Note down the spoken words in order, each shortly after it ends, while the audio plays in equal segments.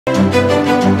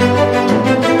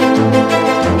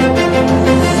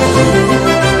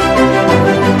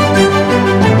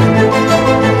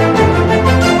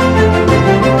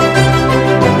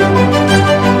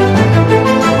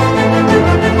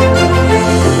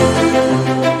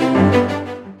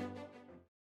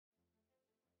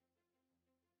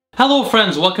Hello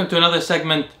friends, welcome to another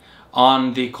segment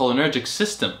on the cholinergic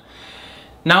system.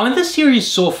 Now in this series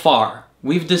so far,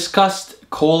 we've discussed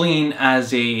choline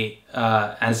as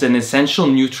an essential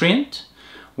nutrient.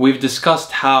 We've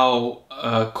discussed how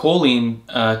choline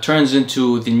turns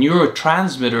into the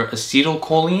neurotransmitter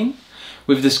acetylcholine.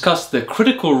 We've discussed the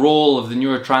critical role of the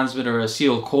neurotransmitter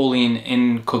acetylcholine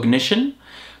in cognition,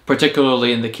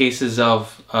 particularly in the cases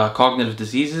of cognitive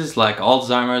diseases like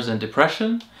Alzheimer's and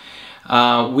depression.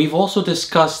 We've also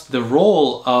discussed the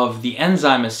role of the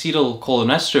enzyme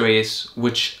acetylcholinesterase,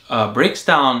 which breaks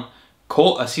down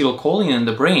acetylcholine in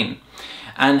the brain,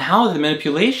 and how the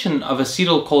manipulation of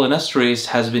acetylcholinesterase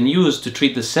has been used to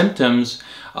treat the symptoms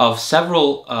of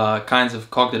several kinds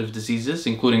of cognitive diseases,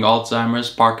 including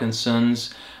Alzheimer's,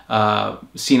 Parkinson's,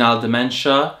 senile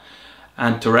dementia,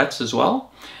 and Tourette's as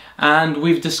well. And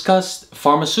we've discussed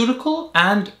pharmaceutical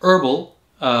and herbal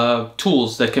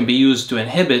tools that can be used to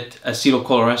inhibit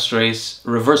acetylcholinesterase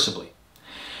reversibly.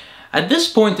 At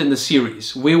this point in the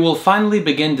series, we will finally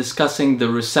begin discussing the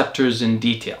receptors in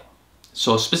detail.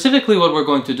 So specifically what we're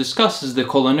going to discuss is the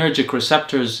cholinergic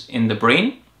receptors in the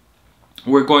brain.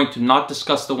 We're going to not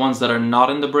discuss the ones that are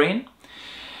not in the brain.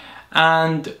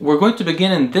 And we're going to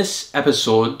begin in this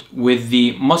episode with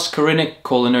the muscarinic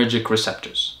cholinergic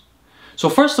receptors. So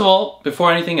first of all,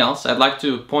 before anything else, I'd like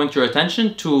to point your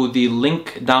attention to the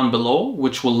link down below,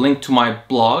 which will link to my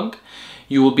blog.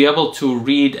 You will be able to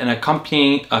read an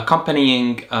accompanying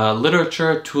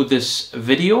literature to this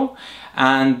video,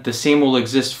 and the same will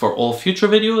exist for all future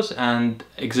videos and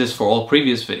exist for all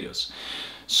previous videos,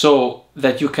 so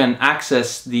that you can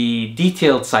access the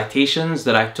detailed citations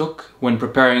that I took when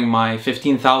preparing my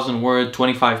 15,000 word,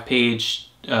 25-page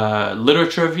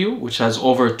literature review, which has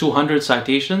over 200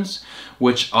 citations,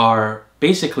 which are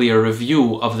basically a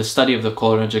review of the study of the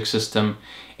cholinergic system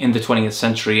in the 20th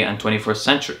century and 21st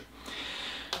century.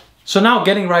 So now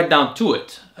getting right down to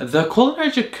it,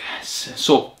 cholinergic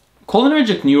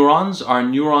neurons are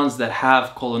neurons that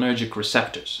have cholinergic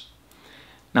receptors.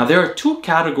 Now there are two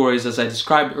categories, as I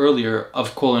described earlier,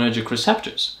 of cholinergic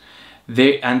receptors.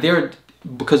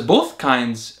 Because both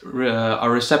kinds are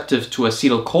receptive to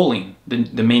acetylcholine,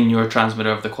 the main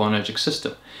neurotransmitter of the cholinergic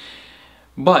system.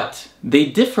 But they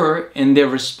differ in their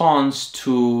response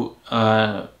to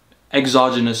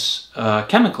exogenous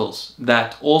chemicals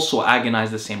that also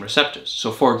agonize the same receptors.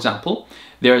 So for example,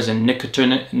 there is a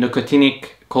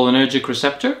nicotinic cholinergic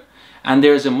receptor and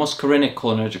there is a muscarinic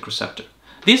cholinergic receptor.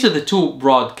 These are the two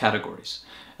broad categories.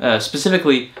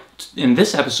 Specifically, in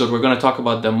this episode, we're going to talk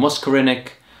about the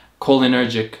muscarinic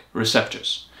cholinergic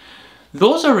receptors.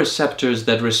 Those are receptors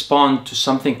that respond to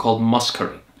something called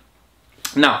muscarine.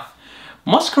 Now,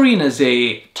 muscarine is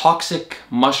a toxic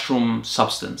mushroom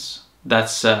substance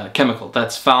that's chemical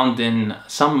that's found in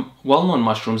some well-known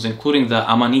mushrooms, including the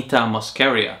Amanita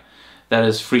muscaria, that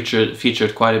is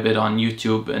featured quite a bit on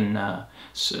YouTube and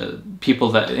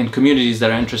people that in communities that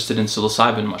are interested in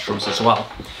psilocybin mushrooms as well.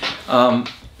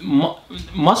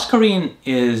 Muscarine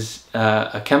is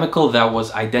a chemical that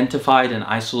was identified and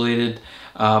isolated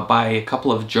by a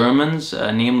couple of Germans,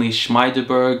 namely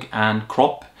Schmeideberg and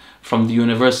Kropp, from the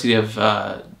University of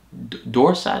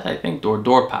Dorpat, I think, or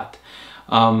Dorpat,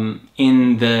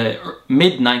 in the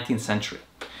mid-19th century.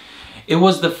 It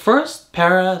was the first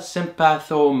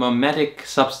parasympathomimetic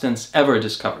substance ever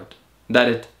discovered, that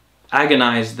it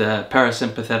agonized the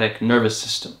parasympathetic nervous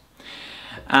system.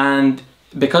 And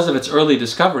because of its early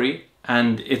discovery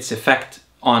and its effect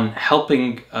on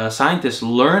helping scientists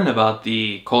learn about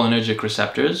the cholinergic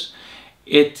receptors,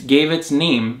 it gave its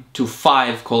name to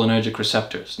 5 cholinergic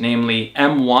receptors, namely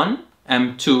M1,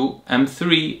 M2,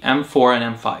 M3, M4,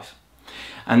 and M5.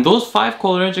 And those 5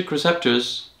 cholinergic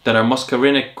receptors that are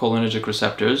muscarinic cholinergic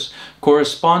receptors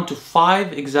correspond to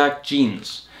 5 exact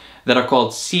genes that are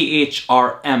called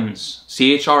CHRMs.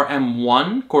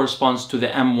 CHRM1 corresponds to the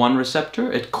M1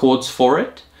 receptor, it codes for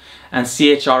it, and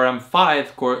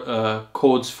CHRM5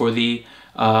 codes for the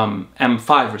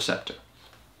M5 receptor.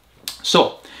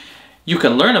 So, you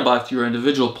can learn about your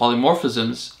individual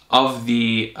polymorphisms of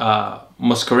the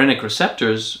muscarinic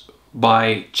receptors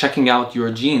by checking out your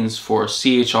genes for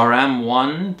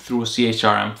CHRM1 through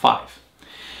CHRM5.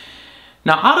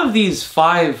 Now, out of these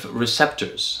 5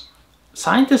 receptors,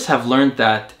 scientists have learned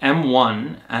that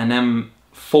M1 and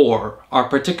M4 are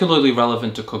particularly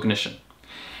relevant to cognition.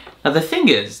 Now the thing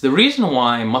is, the reason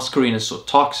why muscarine is so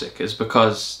toxic is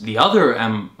because the other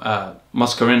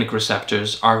muscarinic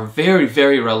receptors are very,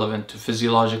 very relevant to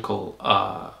physiological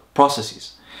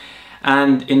processes.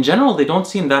 And in general, they don't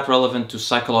seem that relevant to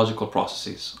psychological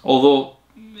processes. Although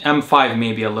M5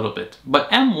 maybe a little bit, but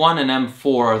M1 and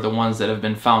M4 are the ones that have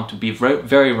been found to be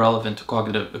very relevant to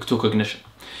cognition.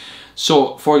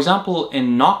 So, for example,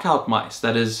 in knockout mice,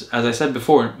 that is, as I said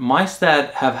before, mice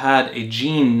that have had a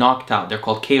gene knocked out, they're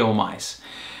called KO mice.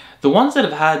 The ones that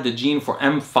have had the gene for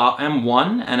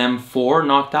M1 and M4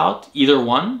 knocked out, either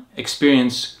one,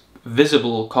 experience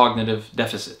visible cognitive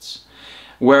deficits.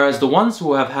 Whereas the ones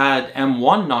who have had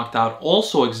M1 knocked out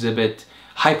also exhibit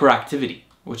hyperactivity,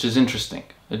 which is interesting.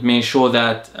 It may show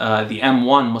that the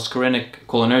M1 muscarinic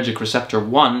cholinergic receptor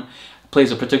 1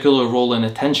 plays a particular role in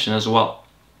attention as well.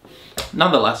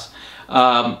 Nonetheless,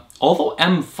 although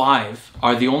M5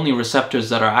 are the only receptors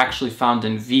that are actually found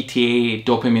in VTA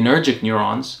dopaminergic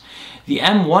neurons, the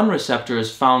M1 receptor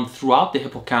is found throughout the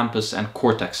hippocampus and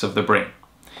cortex of the brain.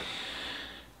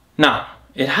 Now,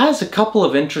 it has a couple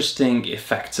of interesting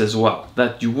effects as well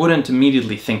that you wouldn't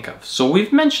immediately think of. So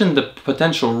we've mentioned the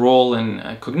potential role in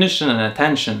cognition and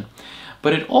attention,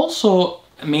 but it also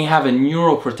may have a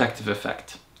neuroprotective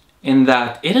effect in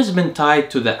that it has been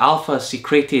tied to the alpha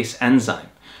secretase enzyme,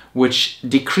 which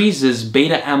decreases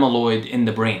beta amyloid in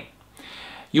the brain.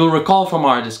 You'll recall from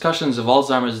our discussions of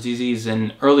Alzheimer's disease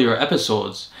in earlier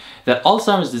episodes that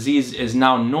Alzheimer's disease is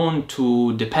now known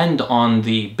to depend on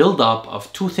the buildup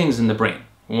of two things in the brain.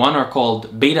 One are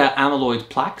called beta amyloid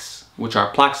plaques, which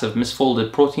are plaques of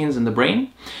misfolded proteins in the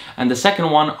brain, and the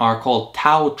second one are called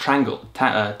tau tangles.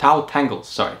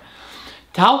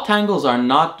 Tau tangles are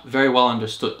not very well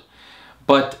understood,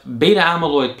 but beta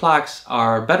amyloid plaques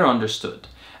are better understood.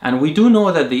 And we do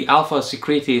know that the alpha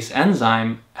secretase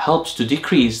enzyme helps to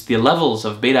decrease the levels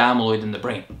of beta amyloid in the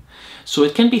brain. So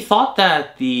it can be thought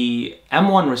that the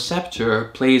M1 receptor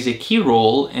plays a key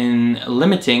role in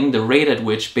limiting the rate at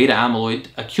which beta amyloid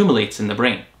accumulates in the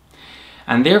brain.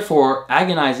 And therefore,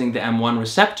 agonizing the M1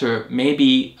 receptor may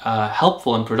be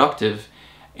helpful and productive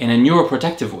in a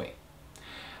neuroprotective way.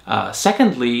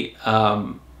 Secondly,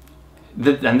 and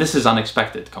this is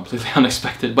unexpected, completely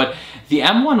unexpected, but the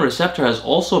M1 receptor has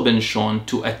also been shown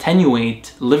to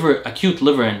attenuate acute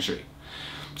liver injury.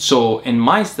 So in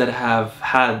mice that have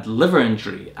had liver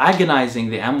injury, agonizing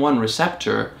the M1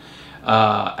 receptor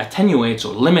attenuates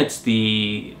or limits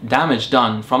the damage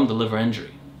done from the liver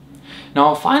injury.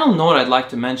 Now, a final note I'd like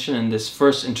to mention in this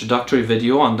first introductory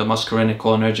video on the muscarinic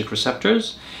cholinergic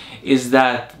receptors is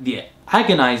that the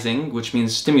agonizing, which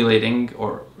means stimulating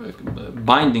or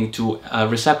binding to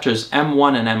receptors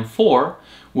M1 and M4,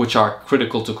 which are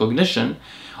critical to cognition,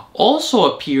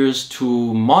 also appears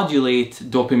to modulate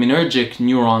dopaminergic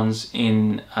neurons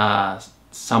in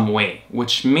some way,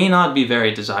 which may not be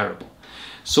very desirable.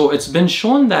 So it's been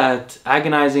shown that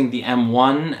agonizing the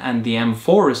M1 and the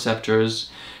M4 receptors,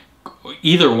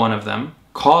 either one of them,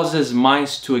 causes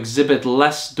mice to exhibit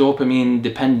less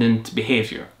dopamine-dependent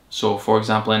behavior. So, for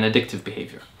example, an addictive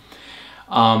behavior.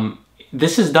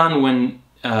 This is done when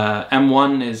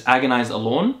M1 is agonized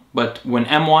alone, but when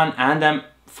M1 and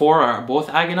M4 are both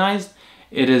agonized,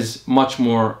 it is much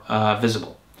more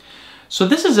visible. So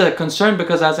this is a concern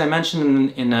because, as I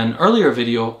mentioned in an earlier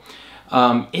video,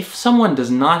 if someone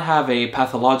does not have a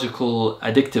pathological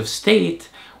addictive state,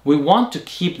 we want to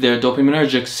keep their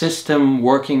dopaminergic system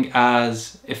working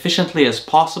as efficiently as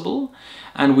possible,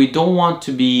 and we don't want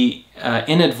to be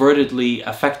inadvertently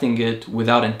affecting it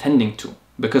without intending to,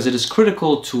 because it is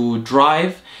critical to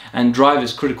drive, and drive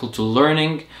is critical to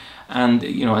learning, and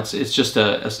it's just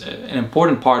an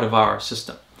important part of our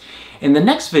system. In the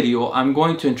next video, I'm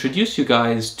going to introduce you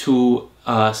guys to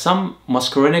some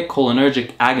muscarinic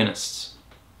cholinergic agonists,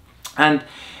 and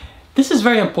this is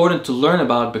very important to learn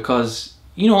about because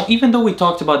even though we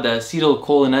talked about the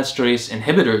acetylcholinesterase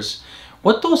inhibitors,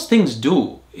 what those things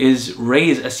do is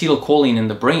raise acetylcholine in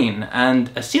the brain,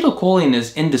 and acetylcholine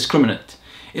is indiscriminate.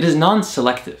 It is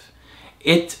non-selective.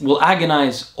 It will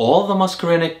agonize all the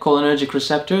muscarinic cholinergic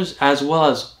receptors as well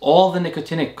as all the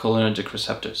nicotinic cholinergic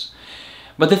receptors.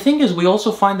 But the thing is, we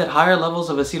also find that higher levels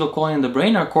of acetylcholine in the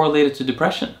brain are correlated to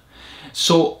depression.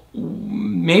 So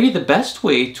maybe the best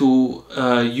way to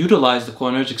utilize the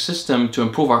cholinergic system to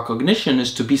improve our cognition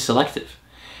is to be selective.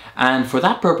 And for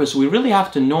that purpose, we really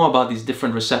have to know about these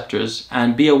different receptors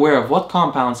and be aware of what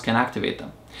compounds can activate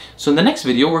them. So in the next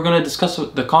video, we're going to discuss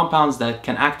the compounds that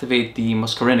can activate the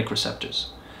muscarinic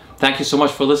receptors. Thank you so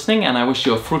much for listening, and I wish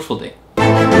you a fruitful day.